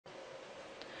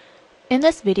In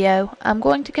this video, I'm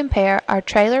going to compare our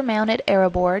trailer-mounted aero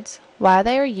boards, why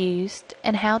they are used,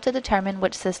 and how to determine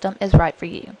which system is right for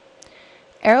you.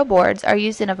 Aero boards are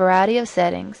used in a variety of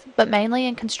settings, but mainly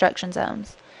in construction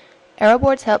zones. Aero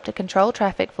boards help to control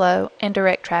traffic flow and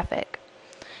direct traffic.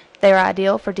 They are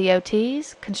ideal for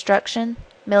DOTs, construction,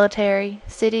 military,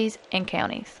 cities, and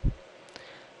counties.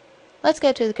 Let's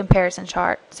go to the comparison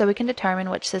chart so we can determine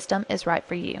which system is right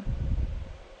for you.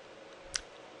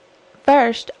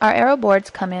 First, our aero boards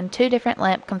come in two different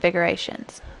lamp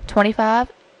configurations,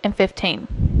 25 and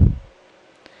 15.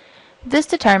 This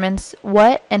determines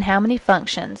what and how many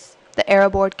functions the aero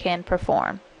board can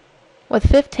perform. With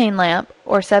 15 lamp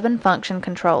or 7 function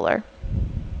controller,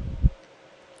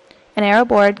 an aero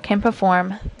board can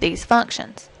perform these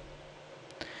functions: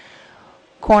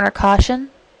 corner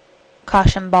caution,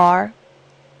 caution bar,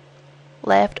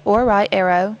 left or right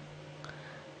arrow,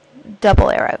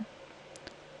 double arrow,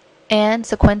 and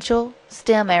sequential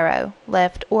stem arrow,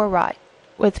 left or right.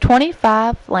 With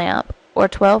 25 lamp or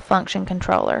 12 function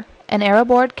controller, an aero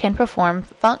board can perform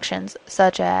functions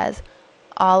such as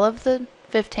all of the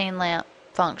 15 lamp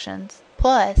functions,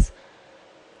 plus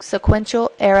sequential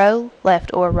arrow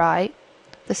left or right,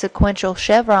 the sequential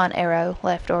chevron arrow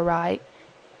left or right,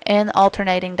 and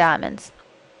alternating diamonds.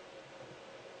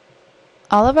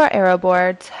 All of our aero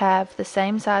boards have the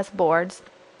same size boards,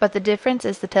 but the difference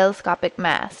is the telescopic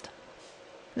mast.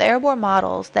 The aero board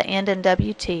models that end in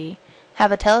WT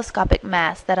have a telescopic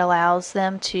mast that allows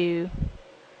them to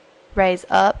raise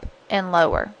up and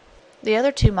lower. The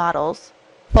other two models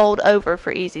fold over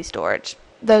for easy storage.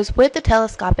 Those with the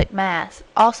telescopic mast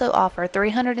also offer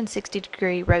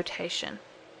 360-degree rotation.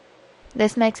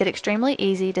 This makes it extremely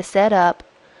easy to set up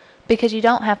because you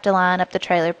don't have to line up the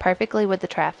trailer perfectly with the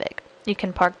traffic. You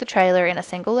can park the trailer in a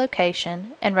single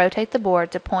location and rotate the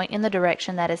board to point in the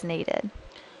direction that is needed.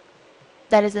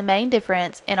 That is the main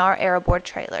difference in our aero board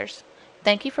trailers.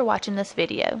 Thank you for watching this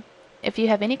video. If you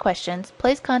have any questions,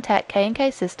 please contact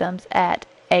K&K Systems at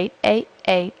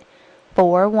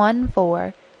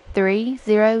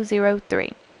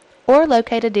 888-414-3003 or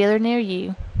locate a dealer near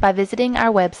you by visiting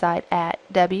our website at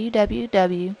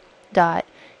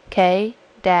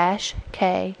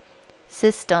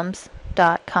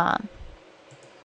www.k-ksystems.com.